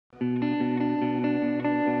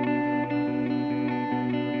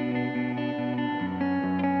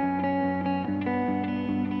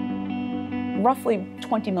Roughly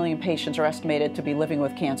 20 million patients are estimated to be living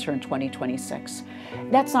with cancer in 2026.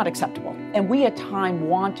 That's not acceptable. And we at TYME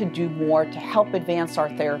want to do more to help advance our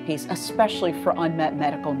therapies, especially for unmet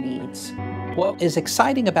medical needs. What is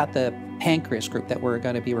exciting about the pancreas group that we're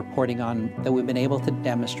going to be reporting on, that we've been able to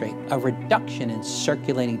demonstrate a reduction in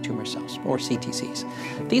circulating tumor cells, or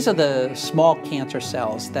CTCs. These are the small cancer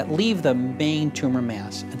cells that leave the main tumor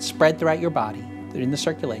mass and spread throughout your body in the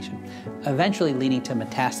circulation, eventually leading to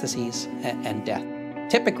metastases and death.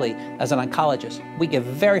 Typically, as an oncologist, we give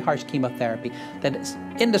very harsh chemotherapy that is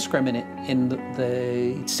indiscriminate in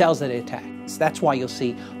the cells that it attacks. That's why you'll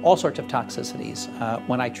see all sorts of toxicities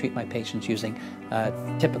when I treat my patients using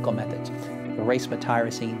typical methods. Erased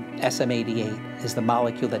tyrosine, SM88, is the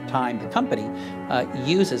molecule that TYME, the company,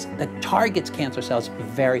 uses that targets cancer cells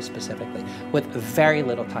very specifically with very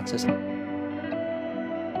little toxicity.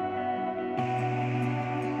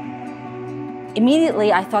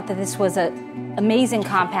 Immediately, I thought that this was an amazing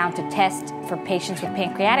compound to test for patients with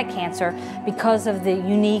pancreatic cancer because of the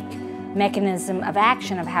unique mechanism of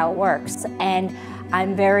action of how it works. And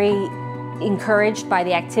I'm very encouraged by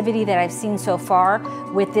the activity that I've seen so far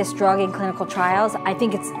with this drug in clinical trials. I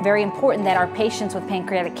think it's very important that our patients with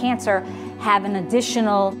pancreatic cancer have an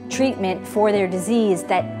additional treatment for their disease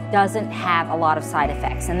that doesn't have a lot of side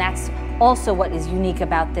effects. And that's also what is unique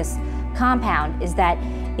about this compound, is that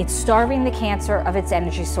it's starving the cancer of its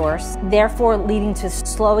energy source, therefore leading to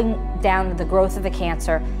slowing down the growth of the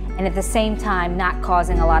cancer, and at the same time not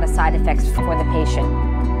causing a lot of side effects for the patient.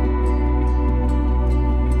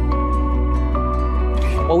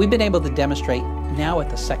 What we've been able to demonstrate now at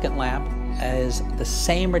the second lab is the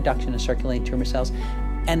same reduction in circulating tumor cells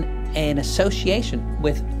and an association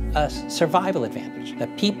with a survival advantage,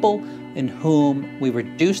 that people in whom we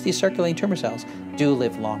reduce these circulating tumor cells do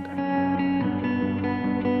live longer.